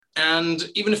And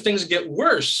even if things get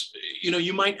worse,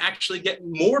 you might actually get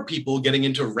more people getting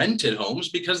into rented homes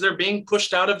because they're being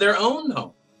pushed out of their own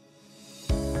home.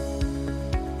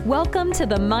 Welcome to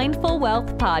the Mindful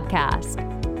Wealth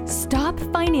Podcast. Stop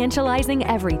financializing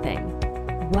everything.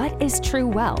 What is true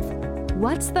wealth?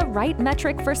 What's the right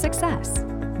metric for success?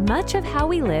 Much of how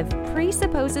we live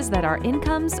presupposes that our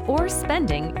incomes or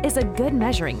spending is a good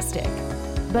measuring stick.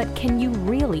 But can you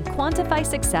really quantify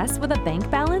success with a bank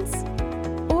balance?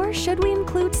 Or should we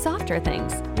include softer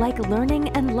things like learning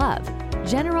and love,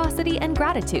 generosity and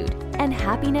gratitude, and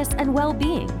happiness and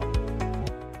well-being?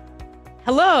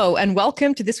 Hello, and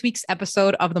welcome to this week's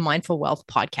episode of the Mindful Wealth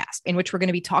Podcast, in which we're going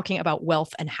to be talking about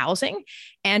wealth and housing.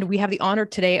 And we have the honor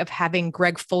today of having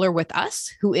Greg Fuller with us,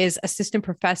 who is assistant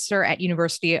professor at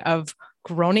University of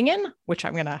Groningen, which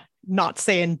I'm going to not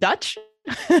say in Dutch.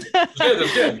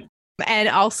 Good. And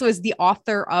also is the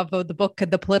author of the book,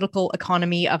 The Political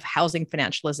Economy of Housing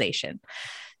Financialization.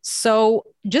 So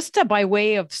just by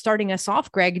way of starting us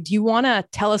off, Greg, do you want to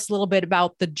tell us a little bit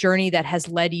about the journey that has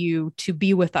led you to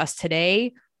be with us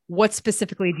today? What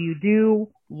specifically do you do?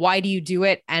 Why do you do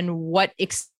it? And what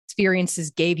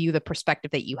experiences gave you the perspective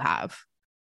that you have?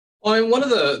 Well, I mean, one of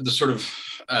the sort of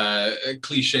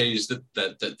cliches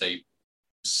that they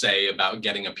say about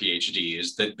getting a PhD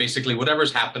is that basically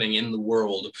whatever's happening in the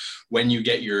world when you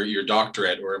get your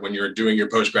doctorate or when you're doing your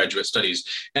postgraduate studies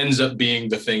ends up being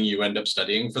the thing you end up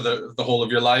studying for the whole of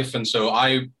your life. And so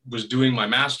I was doing my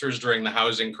master's during the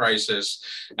housing crisis,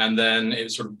 and then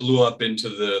it sort of blew up into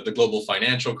the global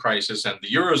financial crisis and the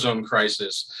Eurozone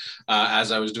crisis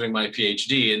as I was doing my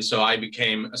PhD. And so I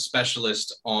became a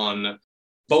specialist on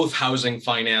both housing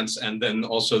finance and then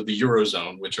also the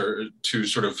Eurozone, which are two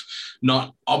sort of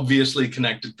not obviously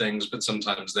connected things, but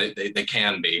sometimes they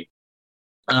can be.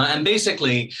 And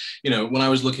basically, when I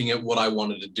was looking at what I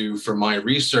wanted to do for my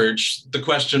research, the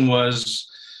question was,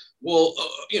 well,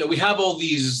 we have all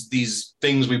these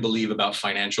things we believe about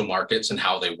financial markets and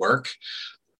how they work.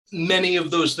 Many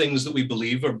of those things that we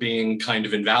believe are being kind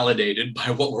of invalidated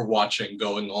by what we're watching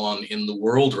going on in the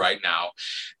world right now.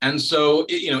 And so,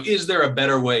 is there a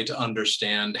better way to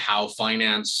understand how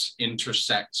finance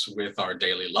intersects with our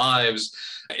daily lives,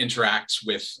 interacts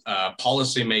with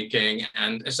policymaking,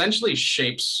 and essentially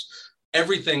shapes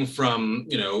everything from,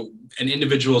 an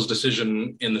individual's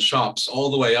decision in the shops all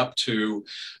the way up to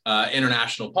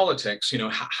international politics?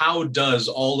 How does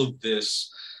all of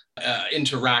this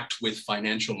interact with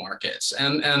financial markets?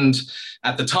 And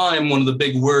at the time, one of the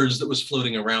big words that was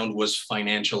floating around was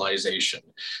financialization.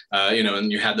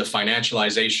 And you had the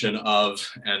financialization of,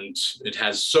 and it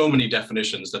has so many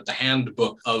definitions that the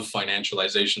handbook of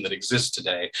financialization that exists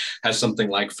today has something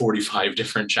like 45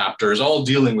 different chapters, all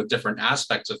dealing with different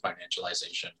aspects of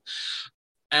financialization.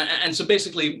 And so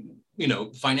basically,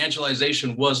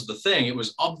 financialization was the thing. It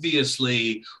was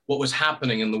obviously what was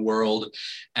happening in the world.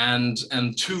 And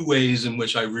two ways in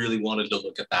which I really wanted to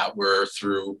look at that were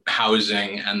through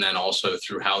housing and then also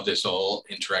through how this all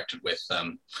interacted with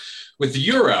the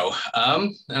euro.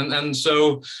 And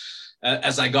so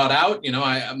as I got out,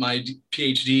 my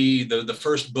PhD, the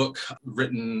first book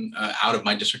written out of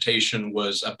my dissertation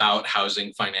was about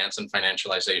housing finance and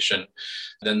financialization.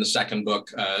 Then the second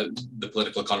book, The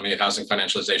Political Economy of Housing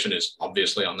Financialization, is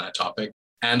obviously on that topic.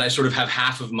 And I sort of have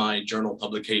half of my journal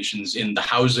publications in the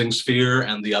housing sphere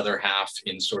and the other half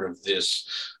in sort of this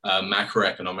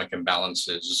macroeconomic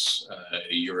imbalances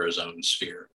Eurozone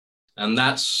sphere. And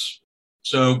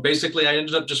so basically, I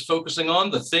ended up just focusing on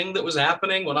the thing that was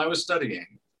happening when I was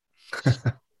studying.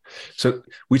 So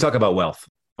we talk about wealth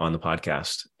on the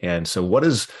podcast. And so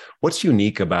what's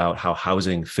unique about how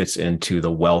housing fits into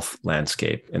the wealth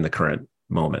landscape in the current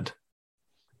moment?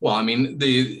 Well, I mean,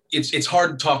 it's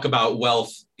hard to talk about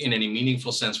wealth in any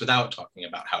meaningful sense without talking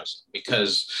about housing,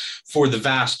 because for the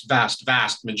vast, vast,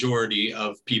 vast majority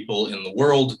of people in the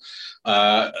world,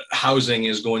 housing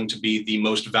is going to be the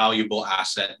most valuable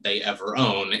asset they ever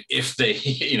own if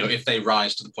they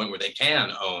rise to the point where they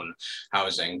can own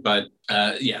housing. But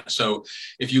so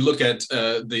if you look at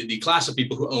the class of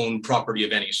people who own property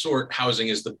of any sort, housing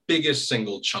is the biggest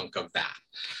single chunk of that.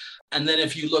 And then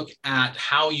if you look at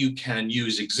how you can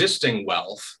use existing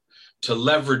wealth to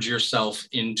leverage yourself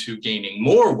into gaining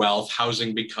more wealth,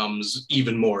 housing becomes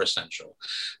even more essential.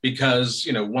 Because,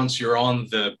 once you're on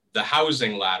the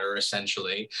housing ladder,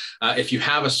 essentially, if you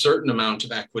have a certain amount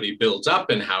of equity built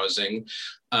up in housing,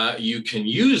 you can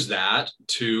use that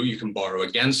you can borrow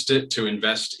against it to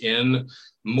invest in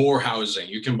more housing.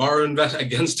 You can borrow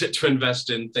against it to invest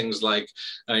in things like,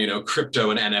 crypto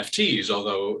and NFTs,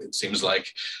 although it seems like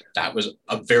that was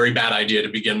a very bad idea to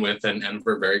begin with. And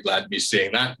we're very glad to be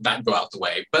seeing that go out the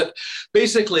way. But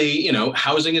basically,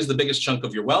 housing is the biggest chunk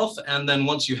of your wealth. And then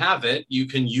once you have it, you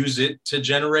can use it to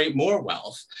generate more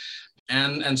wealth.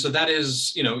 And so that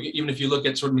is, even if you look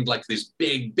at sort of like these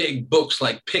big books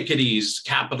like Piketty's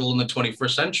Capital in the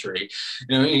 21st Century,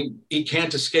 you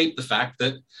can't escape the fact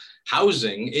that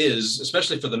housing is,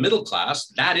 especially for the middle class,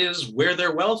 that is where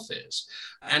their wealth is.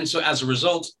 And so as a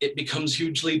result, it becomes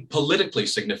hugely politically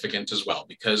significant as well,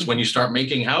 because when you start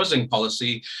making housing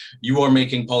policy, you are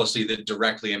making policy that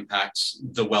directly impacts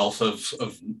the wealth of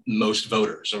most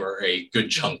voters, or a good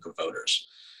chunk of voters.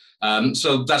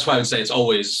 So that's why I would say it's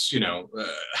always,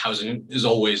 housing is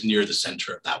always near the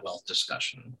center of that wealth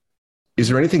discussion. Is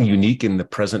there anything unique in the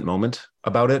present moment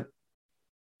about it?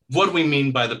 What do we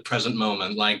mean by the present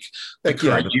moment? Like the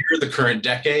current year, the current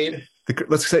decade?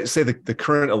 Let's say the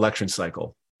current election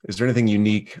cycle. Is there anything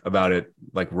unique about it,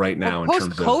 like right now, in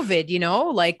terms of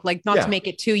post-COVID? Like not to make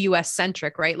it too U.S.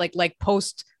 centric, right? Like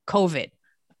post-COVID,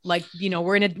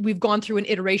 we've gone through an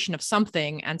iteration of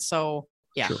something, and so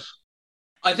yeah. Sure.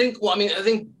 I think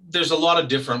there's a lot of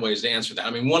different ways to answer that. I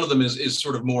mean, one of them is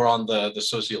sort of more on the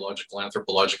sociological,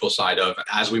 anthropological side of,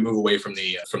 as we move away from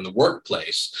the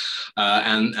workplace,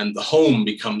 and the home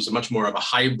becomes much more of a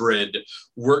hybrid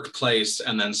workplace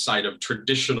and then site of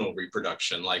traditional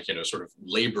reproduction, like, sort of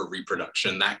labor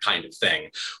reproduction, that kind of thing,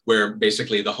 where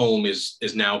basically the home is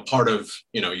now part of,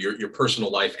 your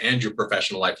personal life and your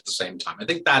professional life at the same time. I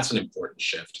think that's an important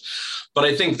shift. But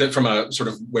I think that from a sort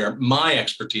of where my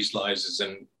expertise lies is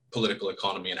in political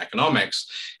economy and economics.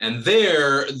 And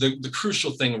there, the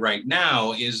crucial thing right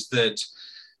now is that,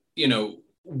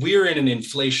 we're in an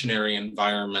inflationary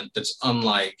environment that's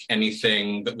unlike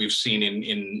anything that we've seen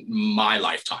in my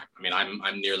lifetime. I mean,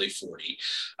 I'm nearly 40.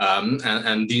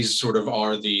 And these sort of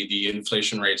are the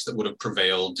inflation rates that would have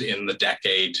prevailed in the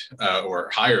decade, or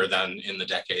higher than in the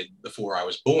decade before I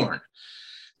was born.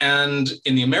 And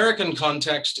in the American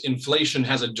context, inflation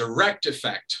has a direct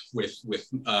effect with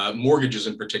mortgages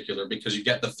in particular, because you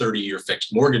get the 30-year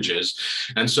fixed mortgages.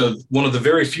 And so one of the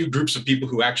very few groups of people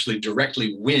who actually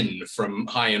directly win from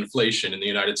high inflation in the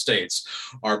United States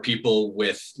are people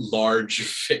with large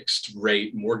fixed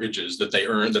rate mortgages that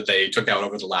they took out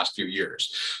over the last few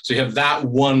years. So you have that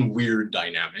one weird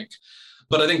dynamic.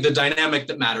 But I think the dynamic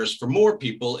that matters for more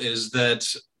people is that,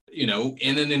 in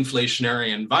an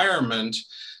inflationary environment,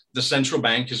 the central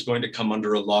bank is going to come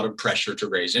under a lot of pressure to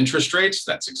raise interest rates.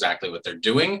 That's exactly what they're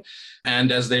doing.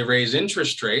 And as they raise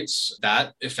interest rates,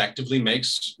 that effectively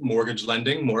makes mortgage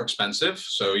lending more expensive.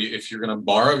 So if you're going to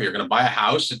borrow, if you're going to buy a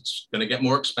house, it's going to get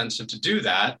more expensive to do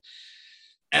that.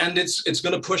 And it's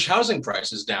going to push housing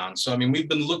prices down. So, I mean, we've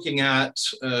been looking at,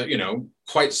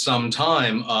 quite some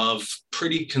time of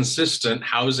pretty consistent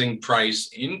housing price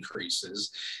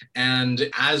increases. And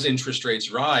as interest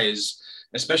rates rise,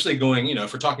 especially going,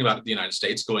 if we're talking about the United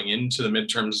States going into the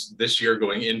midterms this year,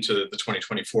 going into the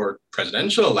 2024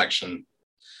 presidential election,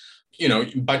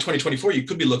 by 2024, you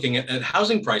could be looking at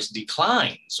housing price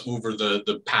declines over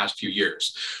the past few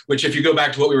years, which, if you go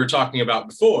back to what we were talking about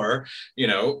before,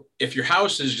 if your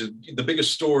house is the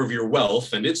biggest store of your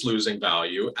wealth and it's losing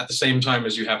value at the same time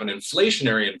as you have an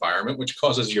inflationary environment, which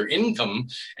causes your income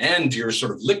and your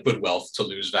sort of liquid wealth to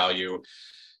lose value,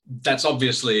 that's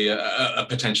obviously a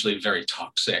potentially very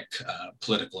toxic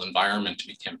political environment to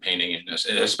be campaigning in,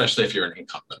 especially if you're an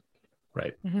incumbent.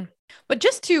 Right. Mm-hmm. But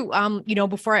just to,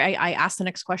 before I ask the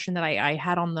next question that I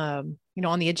had on the,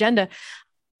 on the agenda,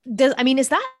 is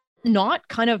that not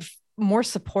kind of more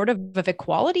supportive of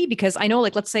equality? Because I know,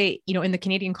 let's say, in the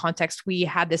Canadian context, we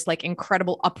had this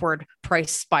incredible upward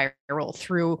price spiral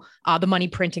through the money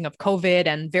printing of COVID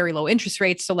and very low interest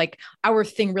rates. So our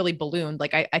thing really ballooned.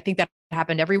 I think that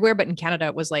happened everywhere, but in Canada,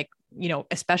 it was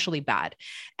especially bad.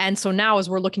 And so now, as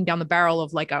we're looking down the barrel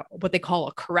of what they call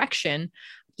a correction,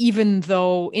 even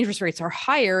though interest rates are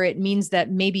higher, it means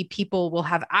that maybe people will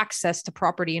have access to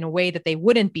property in a way that they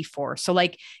wouldn't before. So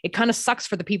it kind of sucks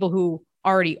for the people who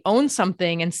already own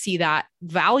something and see that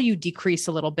value decrease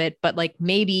a little bit, but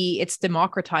maybe it's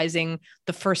democratizing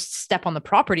the first step on the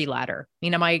property ladder.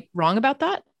 Am I wrong about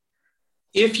that?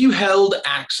 If you held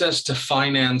access to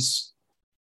finance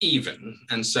even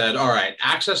and said, all right,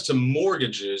 access to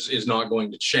mortgages is not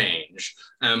going to change,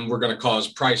 and we're going to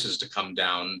cause prices to come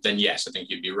down, then yes, I think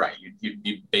you'd be right. You'd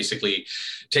be basically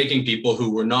taking people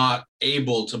who were not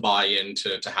able to buy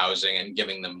into housing and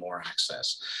giving them more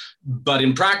access. But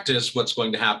in practice, what's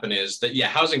going to happen is that, yeah,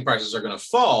 housing prices are going to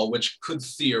fall, which could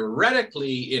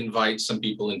theoretically invite some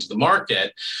people into the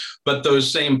market. But those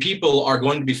same people are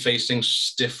going to be facing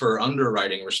stiffer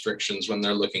underwriting restrictions when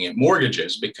they're looking at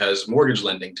mortgages, because mortgage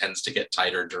lending tends to get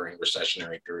tighter during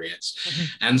recessionary periods.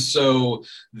 Mm-hmm. And so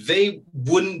they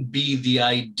wouldn't be the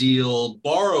ideal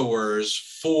borrowers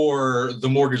for the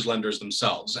mortgage lenders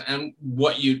themselves. And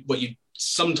what you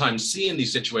sometimes see in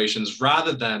these situations,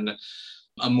 rather than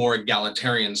a more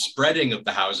egalitarian spreading of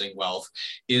the housing wealth,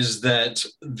 is that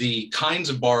the kinds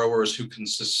of borrowers who can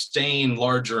sustain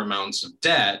larger amounts of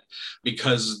debt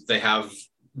because they have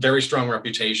very strong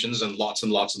reputations and lots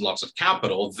and lots and lots of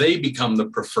capital, they become the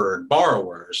preferred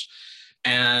borrowers.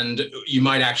 And you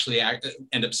might actually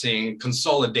end up seeing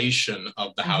consolidation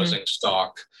of the housing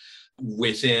stock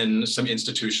within some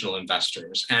institutional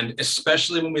investors. And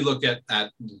especially when we look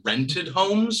at rented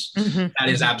homes, that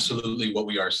is absolutely what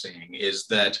we are seeing, is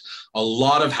that a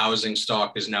lot of housing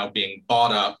stock is now being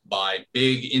bought up by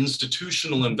big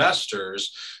institutional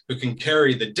investors who can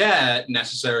carry the debt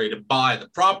necessary to buy the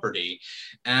property.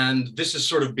 And this has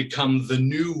sort of become the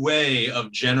new way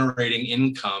of generating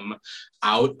income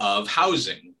out of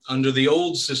housing. Under the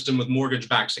old system with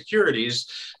mortgage-backed securities,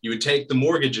 you would take the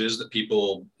mortgages that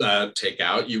people take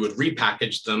out, you would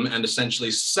repackage them and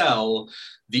essentially sell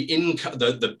the income,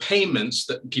 the payments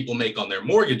that people make on their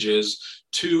mortgages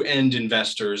to end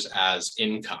investors as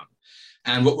income.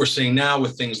 And what we're seeing now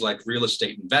with things like real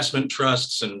estate investment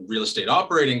trusts and real estate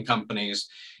operating companies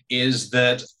is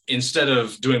that instead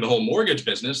of doing the whole mortgage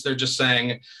business, they're just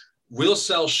saying, we'll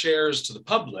sell shares to the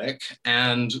public,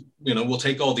 and we'll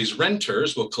take all these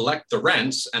renters, we'll collect the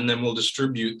rents, and then we'll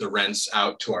distribute the rents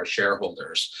out to our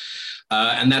shareholders.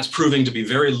 And that's proving to be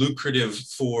very lucrative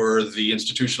for the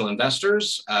institutional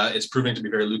investors. It's proving to be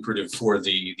very lucrative for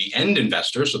the end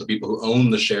investors, so the people who own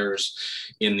the shares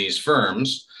in these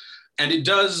firms. And it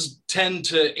does tend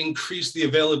to increase the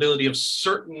availability of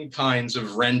certain kinds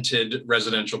of rented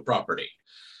residential property.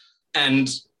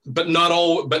 But not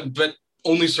all, but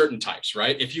only certain types,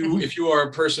 right? If you are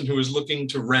a person who is looking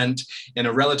to rent in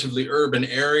a relatively urban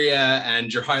area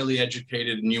and you're highly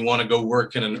educated and you want to go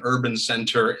work in an urban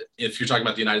center, if you're talking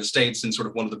about the United States and sort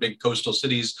of one of the big coastal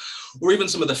cities, or even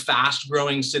some of the fast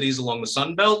growing cities along the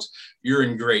Sun Belt, you're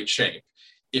in great shape.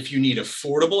 If you need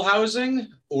affordable housing,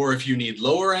 or if you need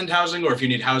lower end housing, or if you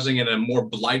need housing in a more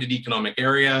blighted economic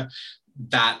area,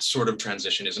 that sort of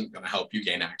transition isn't going to help you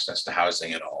gain access to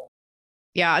housing at all.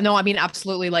 Yeah, no, I mean,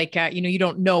 absolutely. Like, you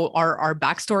don't know our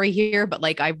backstory here, but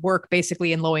like I work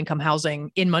basically in low income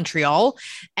housing in Montreal,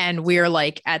 and we're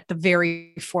like at the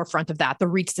very forefront of that. The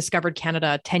REITs discovered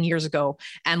Canada 10 years ago.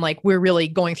 And like, we're really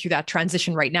going through that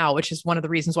transition right now, which is one of the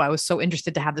reasons why I was so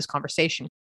interested to have this conversation.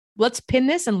 Let's pin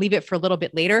this and leave it for a little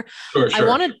bit later. Sure. I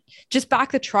want to just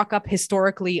back the truck up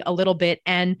historically a little bit.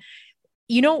 And,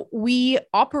 we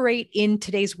operate in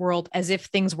today's world as if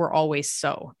things were always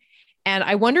so. And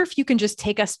I wonder if you can just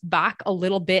take us back a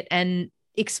little bit and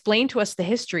explain to us the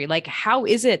history. Like, how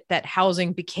is it that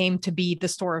housing became to be the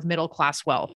store of middle-class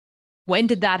wealth? When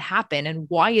did that happen? And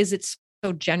why is it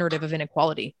so generative of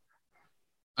inequality?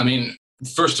 I mean,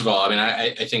 first of all,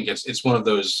 I think it's one of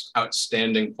those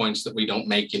outstanding points that we don't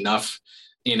make enough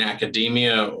in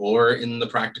academia or in the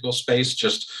practical space,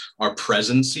 just our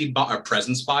presence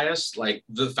bias, like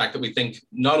the fact that we think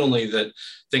not only that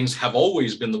things have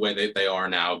always been the way that they are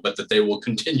now, but that they will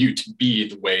continue to be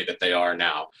the way that they are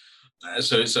now.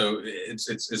 So it's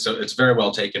a very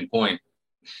well taken point.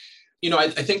 I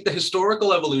think the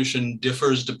historical evolution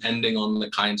differs depending on the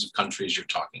kinds of countries you're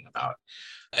talking about,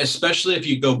 especially if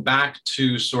you go back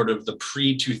to sort of the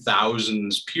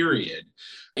pre-2000s period.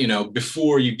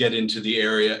 Before you get into the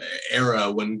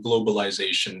era when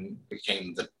globalization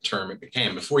became the term it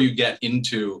became, before you get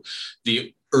into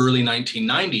the early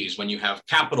 1990s, when you have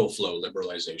capital flow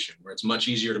liberalization, where it's much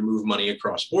easier to move money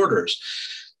across borders.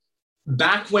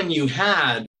 Back when you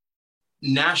had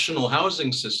national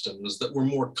housing systems that were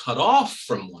more cut off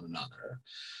from one another,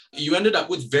 you ended up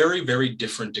with very, very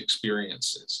different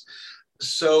experiences.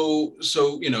 So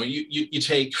you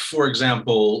take, for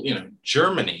example,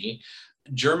 Germany.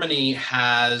 Germany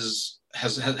has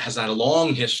had a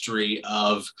long history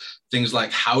of things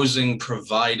like housing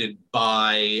provided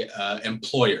by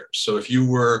employers. So if you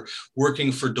were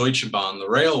working for Deutsche Bahn, the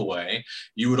railway,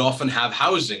 you would often have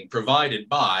housing provided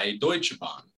by Deutsche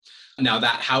Bahn. Now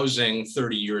that housing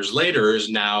 30 years later is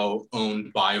now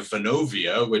owned by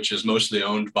Vonovia, which is mostly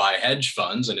owned by hedge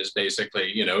funds and is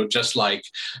basically, just like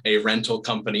a rental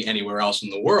company anywhere else in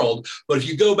the world. But if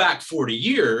you go back 40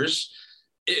 years,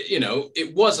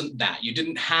 it wasn't that. You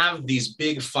didn't have these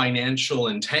big financial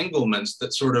entanglements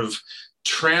that sort of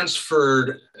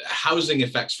transferred housing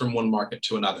effects from one market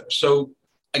to another. So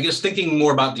I guess thinking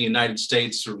more about the United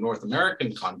States or North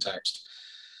American context,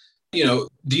 the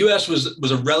US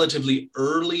was a relatively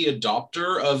early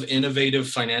adopter of innovative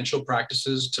financial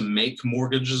practices to make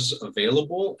mortgages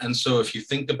available. And so if you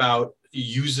think about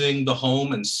using the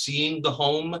home and seeing the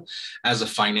home as a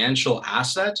financial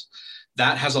asset,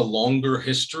 that has a longer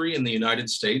history in the United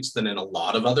States than in a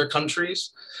lot of other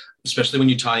countries, especially when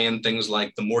you tie in things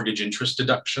like the mortgage interest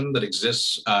deduction that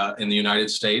exists in the United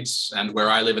States and where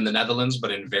I live in the Netherlands,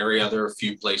 but in very other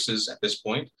few places at this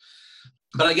point.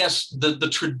 But I guess the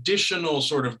traditional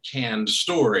sort of canned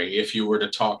story, if you were to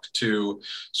talk to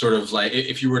sort of like,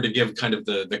 if you were to give kind of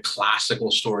the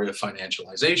classical story of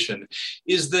financialization,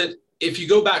 is that if you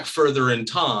go back further in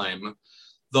time,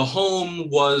 the home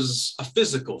was a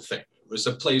physical thing. It was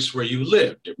a place where you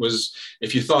lived. It was,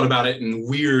 if you thought about it in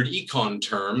weird econ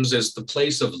terms, as the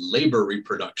place of labor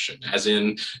reproduction, as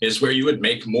in is where you would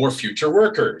make more future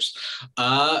workers.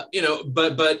 But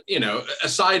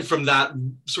aside from that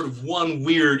sort of one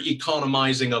weird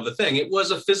economizing of the thing, it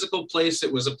was a physical place.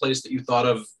 It was a place that you thought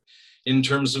of in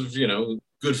terms of,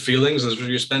 good feelings. This is where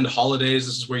you spend holidays.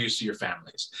 This is where you see your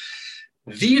families.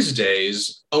 These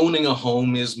days, owning a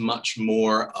home is much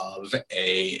more of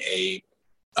a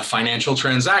financial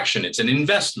transaction. It's an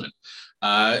investment.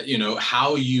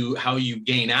 How you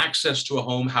gain access to a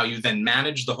home, how you then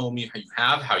manage the home you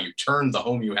have, how you turn the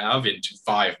home you have into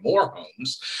 5 more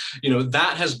homes,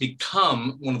 that has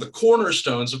become one of the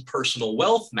cornerstones of personal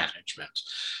wealth management.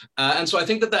 And so I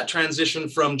think that transition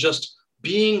from just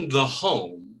being the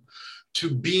home to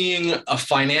being a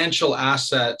financial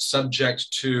asset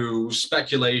subject to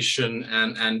speculation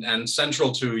and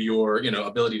central to your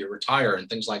ability to retire and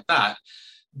things like that,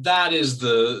 that is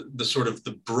the sort of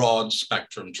the broad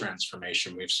spectrum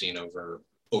transformation we've seen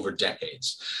over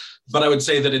decades. But I would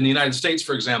say that in the United States,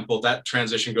 for example, that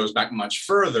transition goes back much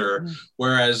further,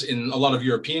 whereas in a lot of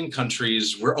European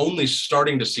countries, we're only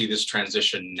starting to see this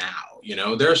transition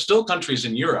now. There are still countries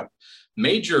in Europe,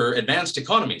 major advanced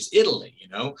economies, Italy,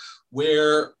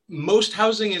 where most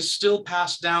housing is still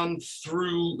passed down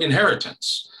through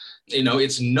inheritance.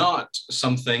 It's not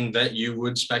something that you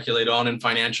would speculate on in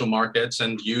financial markets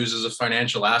and use as a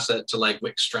financial asset to like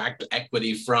extract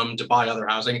equity from to buy other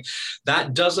housing.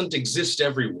 That doesn't exist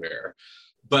everywhere.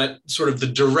 But sort of the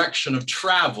direction of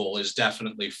travel is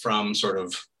definitely from sort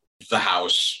of the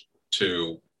house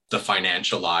to the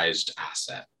financialized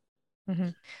asset. Mm-hmm.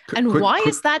 And why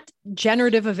is that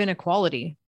generative of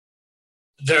inequality?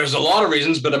 There's a lot of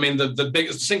reasons, but I mean, the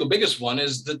single biggest one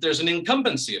is that there's an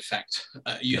incumbency effect.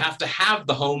 You have to have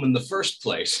the home in the first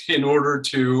place in order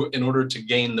to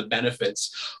gain the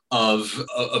benefits of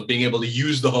being able to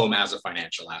use the home as a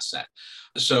financial asset.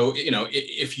 So,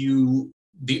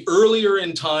 the earlier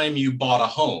in time you bought a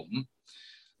home,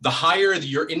 the higher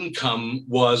your income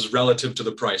was relative to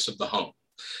the price of the home.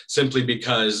 Simply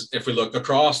because if we look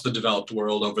across the developed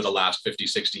world over the last 50,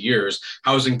 60 years,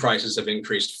 housing prices have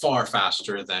increased far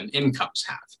faster than incomes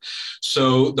have.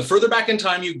 So the further back in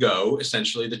time you go,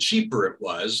 essentially, the cheaper it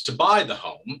was to buy the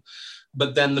home.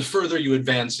 But then the further you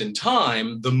advance in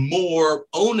time, the more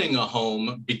owning a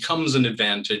home becomes an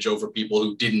advantage over people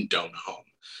who didn't own a home.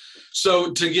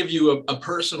 So to give you a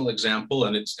personal example,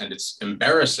 and it's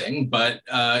embarrassing, but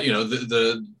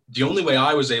the only way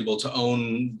I was able to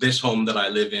own this home that I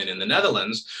live in the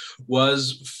Netherlands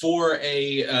was for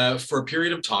a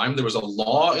period of time. There was a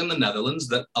law in the Netherlands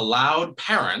that allowed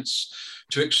parents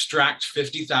to extract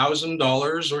 $50,000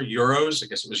 or euros, I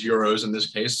guess it was euros in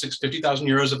this case, 50,000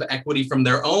 euros of equity from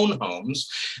their own homes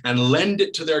and lend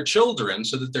it to their children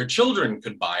so that their children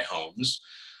could buy homes.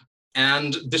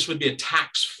 And this would be a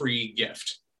tax-free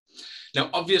gift. Now,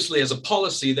 obviously, as a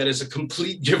policy, that is a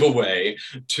complete giveaway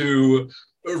to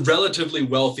relatively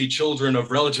wealthy children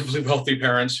of relatively wealthy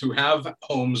parents who have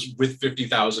homes with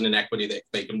 50,000 in equity that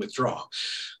they can withdraw.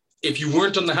 If you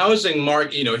weren't on the housing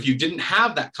market, if you didn't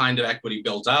have that kind of equity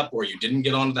built up, or you didn't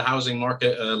get onto the housing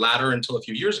market ladder until a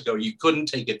few years ago, you couldn't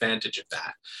take advantage of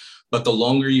that. But the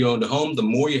longer you owned a home, the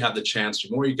more you have the chance,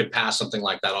 the more you could pass something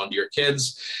like that on to your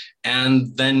kids.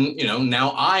 And then,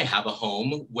 now I have a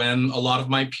home when a lot of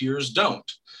my peers don't.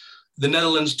 The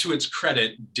Netherlands, to its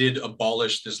credit, did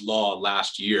abolish this law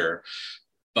last year,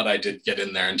 but I did get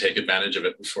in there and take advantage of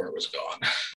it before it was gone.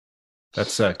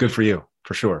 That's good for you,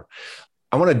 for sure.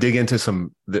 I want to dig into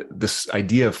this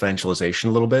idea of financialization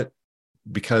a little bit,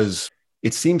 because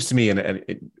it seems to me,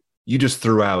 you just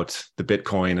threw out the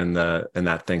Bitcoin and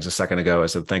that things a second ago. I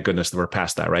said, thank goodness that we're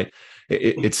past that, right?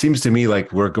 It seems to me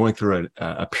like we're going through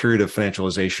a period of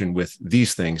financialization with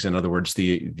these things. In other words,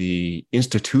 the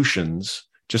institutions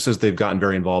just as they've gotten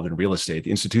very involved in real estate,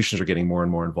 the institutions are getting more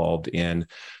and more involved in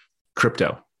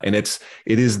crypto. And it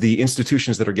is the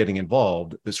institutions that are getting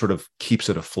involved that sort of keeps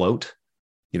it afloat.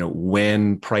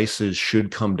 When prices should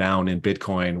come down in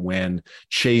Bitcoin, when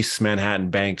Chase Manhattan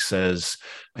Bank says,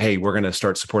 hey, we're going to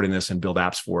start supporting this and build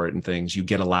apps for it and things, you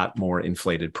get a lot more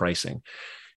inflated pricing.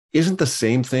 Isn't the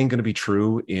same thing going to be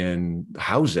true in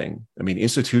housing? I mean,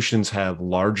 institutions have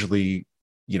largely,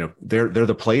 they're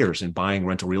the players in buying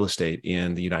rental real estate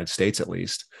in the United States, at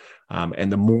least. And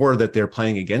the more that they're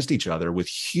playing against each other with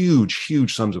huge,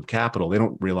 huge sums of capital, they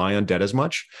don't rely on debt as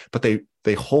much, but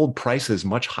they hold prices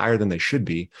much higher than they should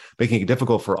be, making it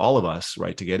difficult for all of us,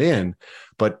 right, to get in.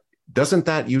 But doesn't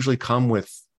that usually come with,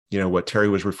 what Terry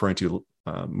was referring to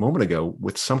a moment ago,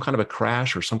 with some kind of a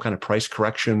crash or some kind of price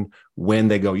correction when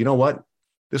they go, you know what,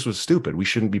 this was stupid. We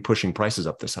shouldn't be pushing prices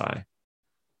up this high.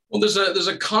 Well, there's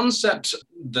a concept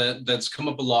that's come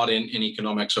up a lot in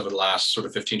economics over the last sort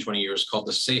of 15, 20 years called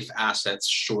the safe assets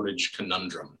shortage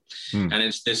conundrum. And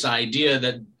it's this idea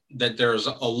that there's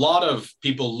a lot of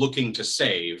people looking to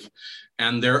save,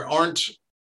 and there aren't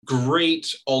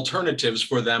great alternatives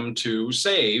for them to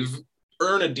save,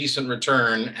 earn a decent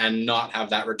return, and not have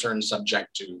that return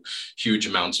subject to huge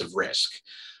amounts of risk.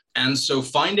 And so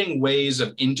finding ways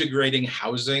of integrating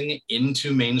housing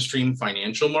into mainstream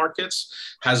financial markets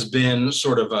has been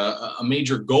sort of a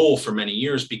major goal for many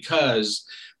years, because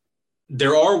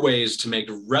there are ways to make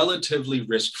relatively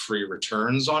risk-free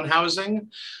returns on housing.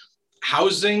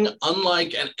 Housing,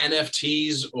 unlike an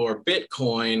NFTs or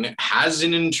Bitcoin, has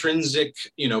an intrinsic,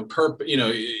 you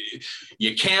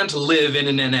can't live in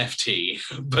an NFT,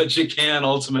 but you can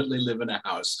ultimately live in a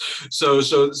house. So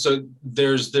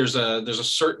there's a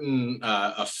certain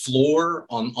a floor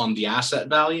on the asset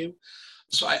value.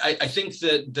 So I think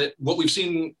that what we've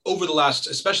seen over the last,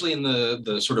 especially in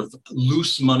the sort of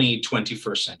loose money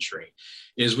 21st century,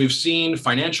 is we've seen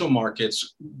financial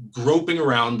markets groping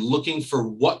around looking for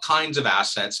what kinds of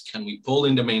assets can we pull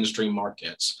into mainstream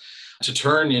markets to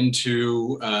turn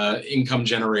into income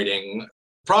generating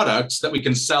products that we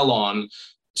can sell on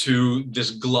to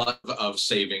this glut of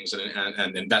savings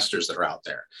and investors that are out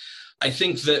there. I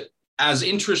think that as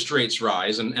interest rates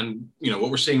rise, and what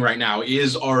we're seeing right now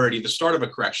is already the start of a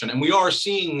correction, and we are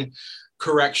seeing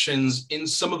corrections in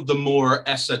some of the more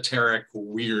esoteric,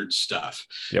 weird stuff.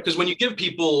 Because when you give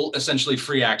people essentially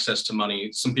free access to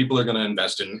money, some people are going to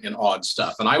invest in odd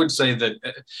stuff. And I would say that,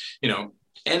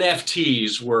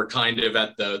 NFTs were kind of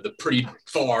at the pretty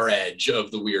far edge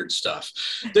of the weird stuff.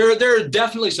 There are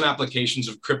definitely some applications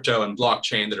of crypto and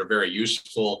blockchain that are very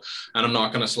useful, and I'm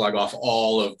not going to slug off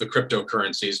all of the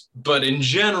cryptocurrencies. But in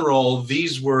general,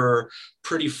 these were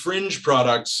pretty fringe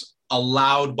products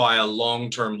allowed by a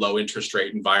long-term low interest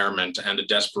rate environment and a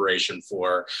desperation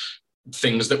for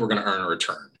things that were going to earn a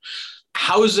return.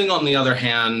 Housing, on the other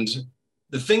hand,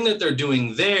 the thing that they're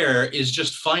doing there is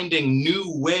just finding new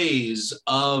ways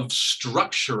of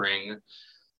structuring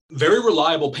very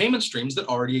reliable payment streams that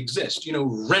already exist.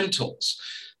 Rentals,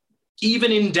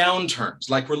 even in downturns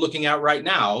like we're looking at right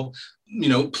now,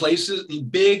 places,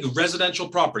 big residential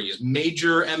properties,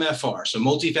 major MFR, so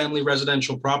multifamily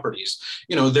residential properties,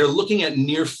 they're looking at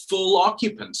near full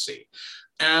occupancy.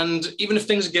 And even if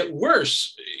things get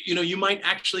worse, you might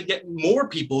actually get more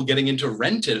people getting into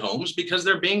rented homes because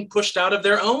they're being pushed out of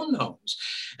their own homes.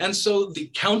 And so the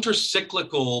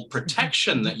counter-cyclical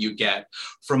protection that you get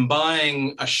from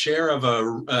buying a share of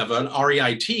an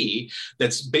REIT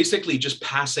that's basically just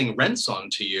passing rents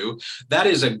on to you, that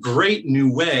is a great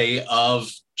new way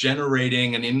of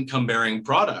generating an income-bearing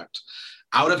product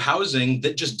out of housing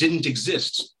that just didn't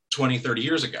exist 20, 30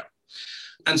 years ago.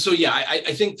 And so,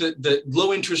 I think that the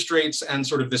low interest rates and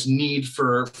sort of this need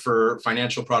for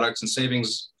financial products and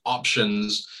savings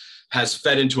options has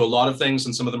fed into a lot of things,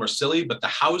 and some of them are silly, but the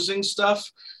housing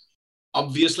stuff,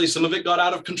 obviously some of it got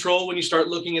out of control when you start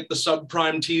looking at the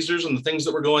subprime teasers and the things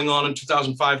that were going on in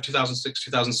 2005, 2006,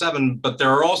 2007, but there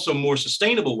are also more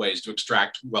sustainable ways to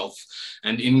extract wealth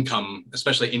and income,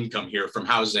 especially income here from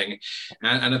housing.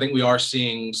 And I think we are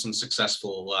seeing some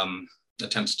successful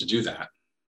attempts to do that.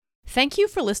 Thank you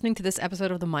for listening to this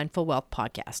episode of the Mindful Wealth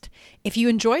Podcast. If you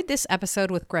enjoyed this episode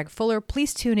with Greg Fuller,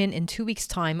 please tune in 2 weeks'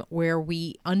 time, where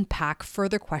we unpack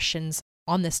further questions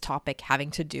on this topic having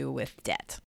to do with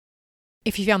debt.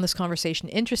 If you found this conversation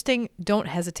interesting, don't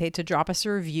hesitate to drop us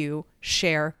a review,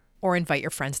 share, or invite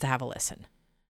your friends to have a listen.